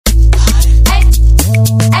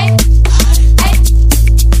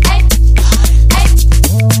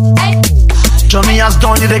has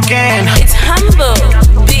done it again. It's humble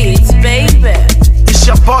beats, baby. It's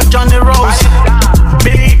your boy Johnny Rose.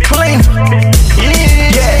 Big clean.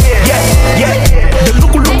 Yeah. They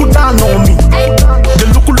look down on me. They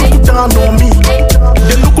look down on me.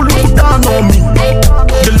 They look down on me.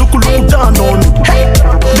 They look down on me. Hey,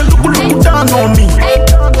 they look down on me.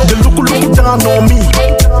 They look down on me.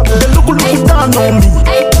 They look down on me.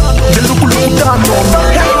 They look down on me.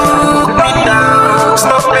 Look me down,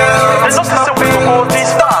 stop it. There's no sense we go go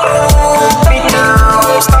this far. Look me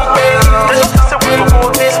down, stop it. There's no sense we go go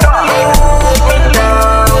this far. Look me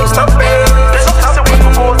down, stop it. There's no sense we go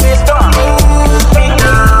go this far. Look me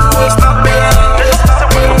down, stop it. There's no sense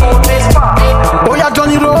we go go this far. Oh yeah,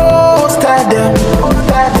 Johnny Rose, tell them.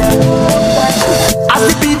 As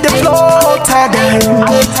the beat the flow, tell them.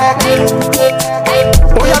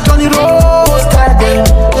 Oh yeah, Johnny Rose, tell them.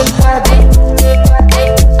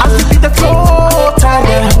 As the beat the flow, tell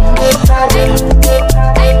them.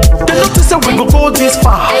 They notice that we go this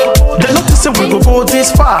far. They notice that we go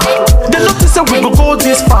this far. They notice that we go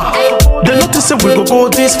this far. They notice that we go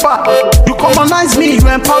this far. You commonize me, you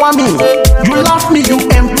empower me. You laugh me, you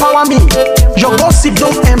empower me. Your gossip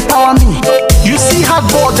don't empower me. You see how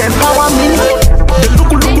God empower me. They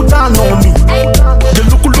look down on me. They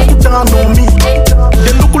look down on me.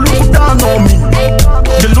 They look down on me.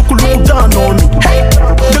 They look down on me. Hey,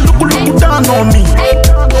 they look down on me.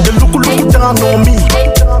 They look down on me.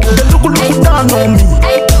 They look down on me.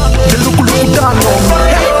 They look down on me.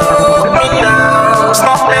 Hey. Look me down,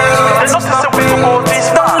 stop it. There's no sense we go go this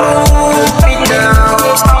far. Look me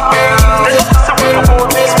down, stop it. There's no sense we go go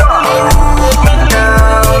this far. Look me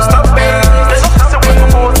down, stop it. There's no sense we go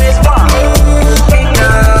go this far. Look me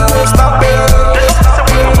down, stop it. There's no sense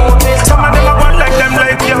we go go this far. Some of them are one like them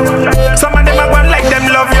like you. Some of them are one like them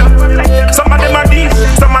love you. Some of them are deep,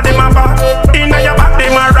 some of them are bad. Inna your back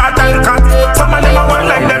them are rat and cat. Some of them are one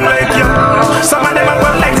like them like you. Some of them are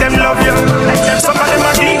one like them love you. Some of them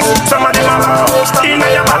are deep, some of them are bad. Inna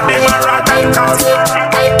your back them are rat and cat.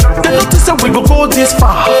 They notice that we go this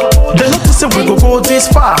far. They notice that we go this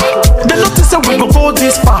far. They notice that we go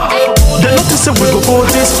this far. They notice that we go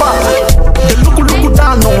this far.